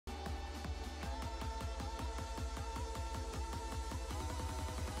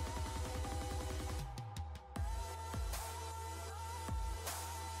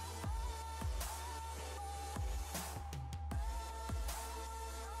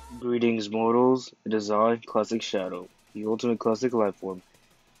Greetings, mortals. It is I, Classic Shadow, the ultimate classic life form.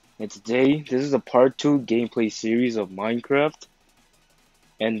 And today, this is a part 2 gameplay series of Minecraft.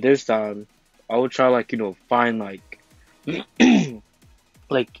 And this time, I will try, find,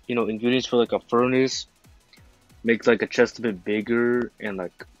 ingredients for, a furnace, make, a chest a bit bigger, and,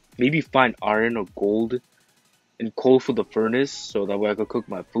 maybe find iron or gold and coal for the furnace so that way I could cook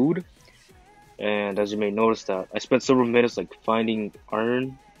my food. And as you may notice that, I spent several minutes, finding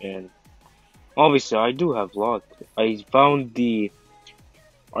iron and obviously, I do have luck. I found the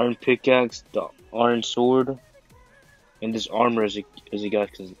iron pickaxe, the iron sword, and this armor. As you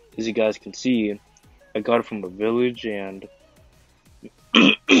guys can see, I got it from a village, and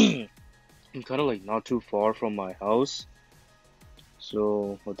I'm kind of not too far from my house.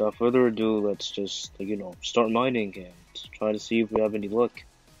 So without further ado, let's just start mining and try to see if we have any luck.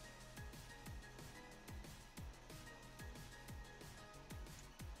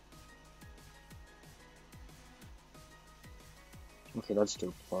 Okay, that's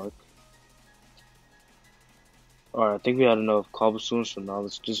the park. Alright, I think we had enough cobblestones, so now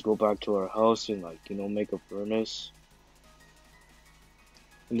let's just go back to our house and make a furnace.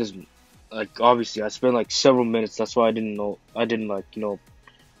 And this, obviously I spent several minutes, that's why I didn't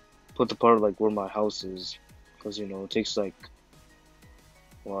put the part of where my house is. Because it takes a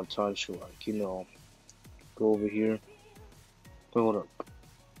lot of time to go over here. But hold up.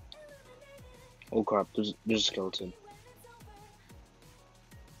 Oh crap, there's a skeleton.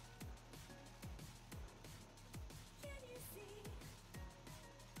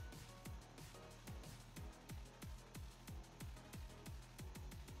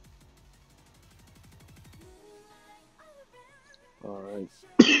 Alright.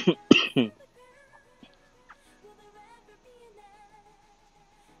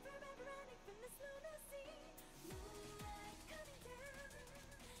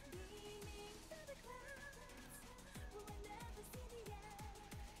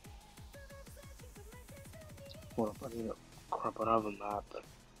 Hold up, I need a crap, I don't have a map.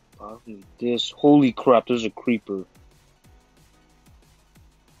 I need this. Holy crap, there's a creeper.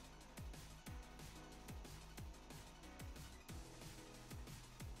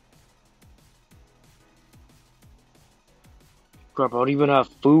 Crap, I don't even have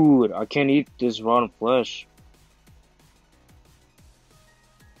food. I can't eat this rotten flesh.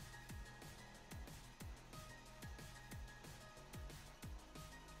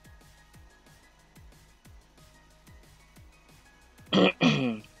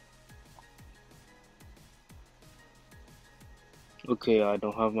 Okay, I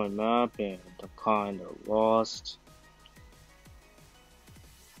don't have my map and I'm kinda lost.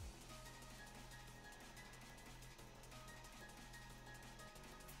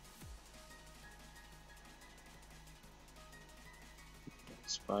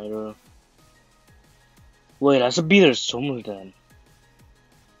 Spider. Wait, I should be there somewhere then.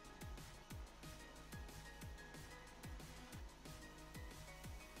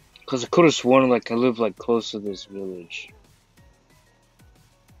 Cause I could have sworn I live close to this village.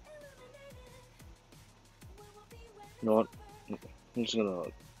 You know what? I'm just gonna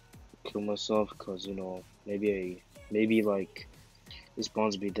kill myself because maybe it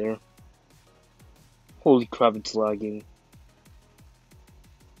spawns me there. Holy crap, it's lagging.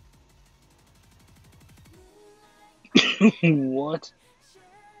 What?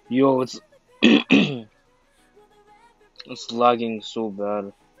 Yo, it's it's lagging so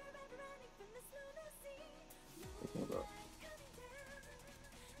bad.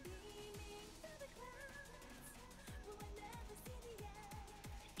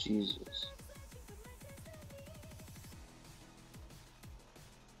 Jesus.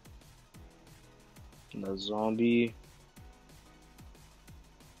 And that zombie.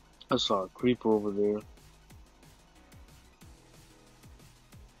 I saw a creeper over there.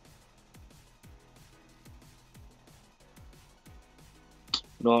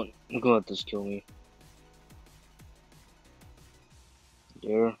 No, I'm gonna let this kill me.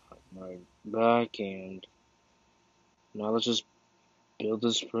 There, my back, and now let's just build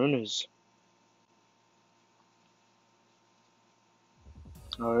this furnace.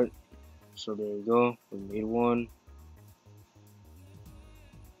 Alright, so there you go. We made one.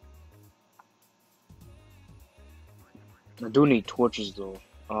 I do need torches though.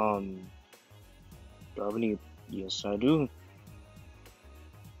 Do I have any? Yes, I do.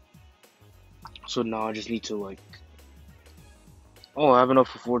 So now I just need to oh, I have enough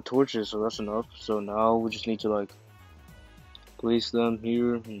for 4 torches, so that's enough. So now we just need to place them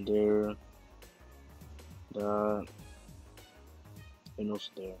here and there, that, and also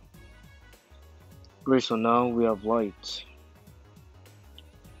there. Great, so now we have light.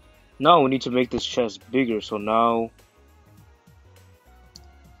 Now we need to make this chest bigger, so now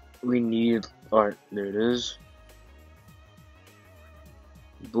we need, alright, there it is.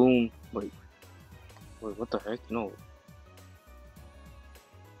 Boom. Wait, what the heck? No.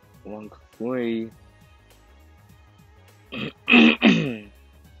 Wrong way.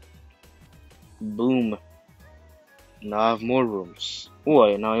 Boom. Now I have more rooms. Oh,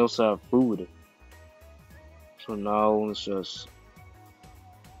 and now I also have food. So now let's just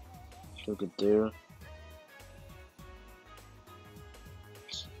look at there.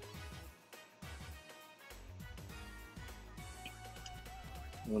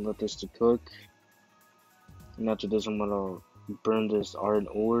 I'm gonna let this to cook. And after this, I'm gonna burn this iron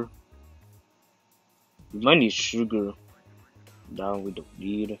ore. We might need sugar. That we don't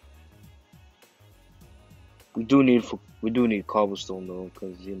need. We do need cobblestone though,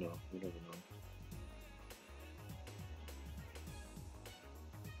 cause you know, you never know.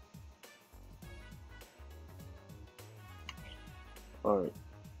 Alright.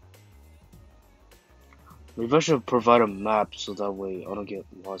 Maybe I should provide a map so that way I don't get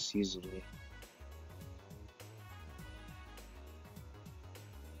lost easily.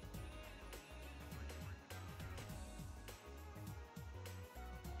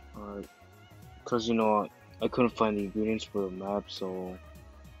 Alright. Cause you know, I couldn't find the ingredients for a map, so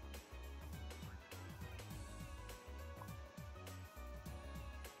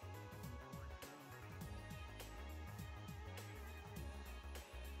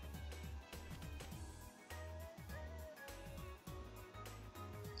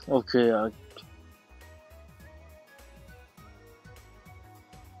okay,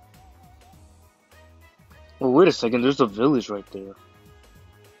 oh wait a second, there's a village right there.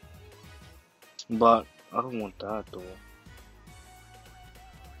 But I don't want that though.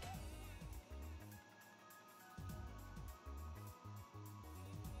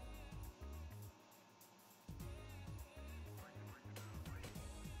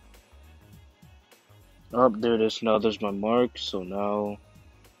 Oh, there it is. Now there's my mark, so now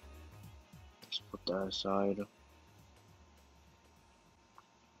let's put that aside.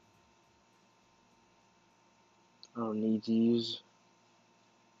 I don't need these.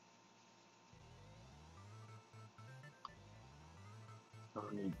 I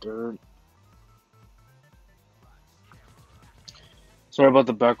don't need dirt. Sorry about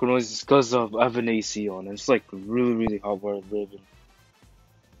the background noise. It's because of I have an AC on. It's like really hot where I live in.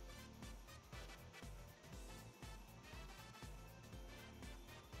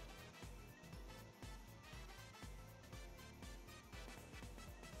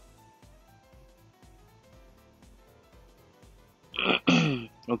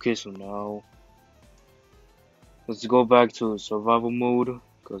 Okay, so now let's go back to survival mode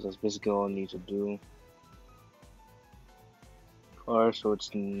because that's basically all I need to do. Alright, so it's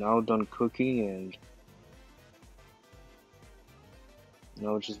now done cooking, and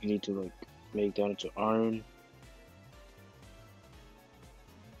now I just need to like make that into iron.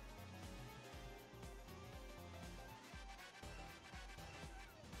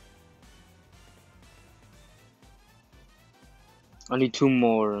 I need 2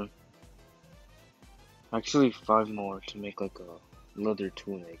 more. Actually, 5 more to make like a leather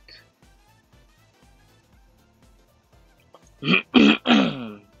tunic.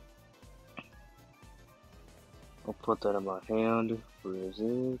 I'll put that in my hand. Where is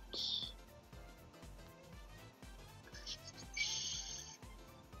it?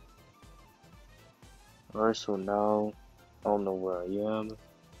 Alright, so now I don't know where I am.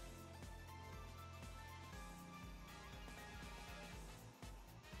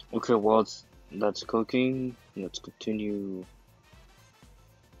 Okay, while that's cooking, let's continue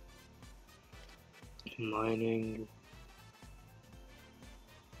mining.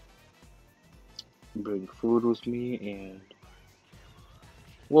 Bring food with me, and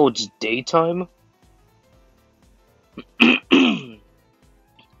whoa, it's daytime?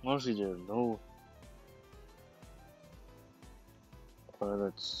 Honestly, didn't know.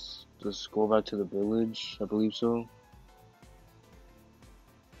 Alright, let's go back to the village, I believe so.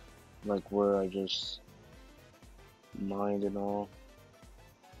 Like where I just mined and all.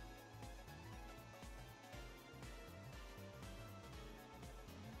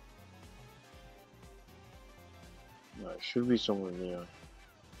 It should be somewhere there.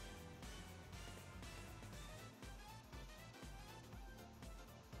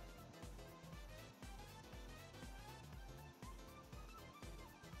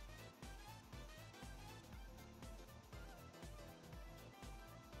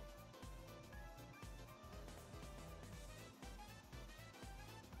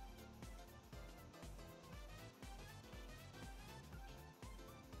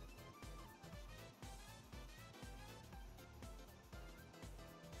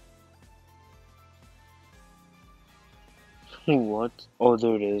 What? Oh,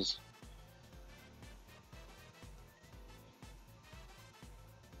 there it is.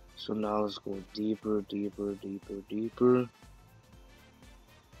 So now let's go deeper, deeper, deeper, deeper.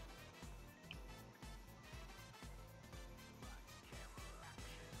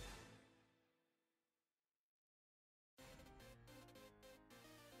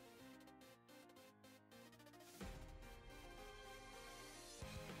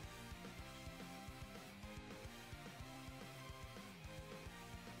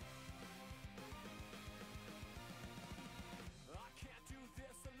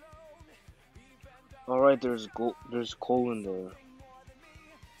 Alright, there's coal in there.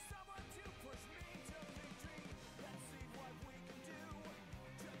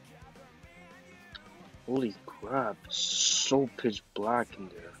 Holy crap, it's so pitch black in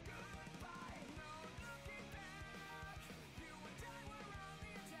there.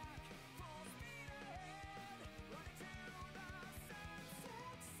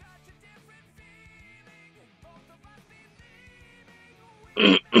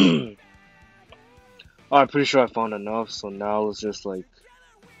 I'm pretty sure I found enough, so now let's just like,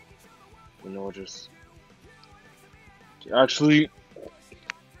 just actually,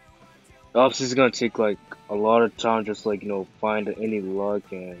 obviously it's gonna take like a lot of time, just like find any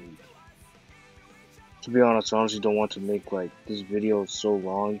luck. And to be honest, I honestly don't want to make like this video so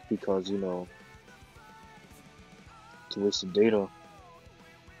long because it's a waste of data.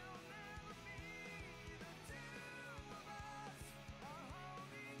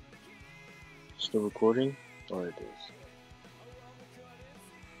 Still recording? Oh, it is.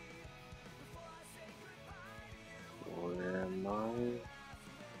 Where am I?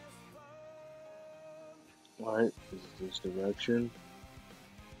 Alright, this direction.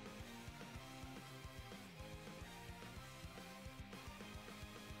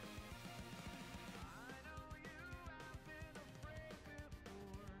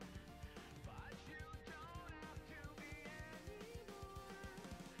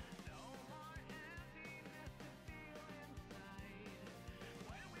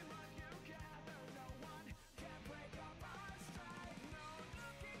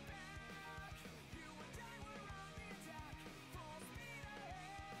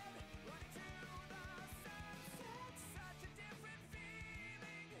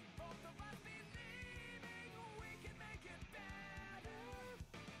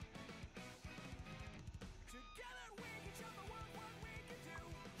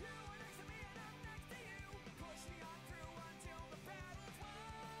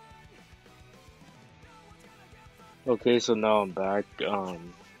 Okay, so now I'm back.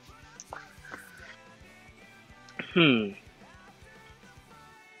 Hmm.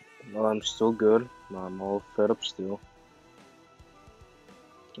 Well, I'm still good. I'm all fed up still.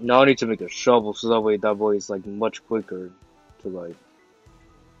 Now I need to make a shovel so that way it's like much quicker to like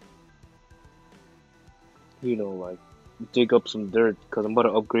like dig up some dirt because I'm about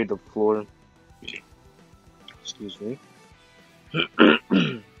to upgrade the floor. Excuse me.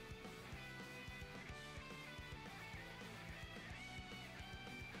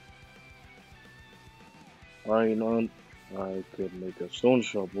 Alright, I could make a stone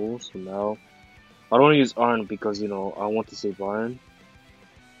shovel. So now I don't want to use iron because I want to save iron.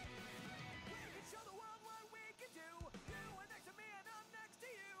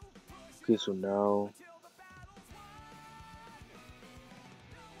 Okay, so now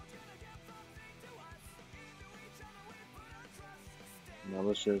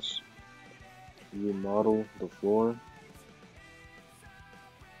let's just remodel the floor.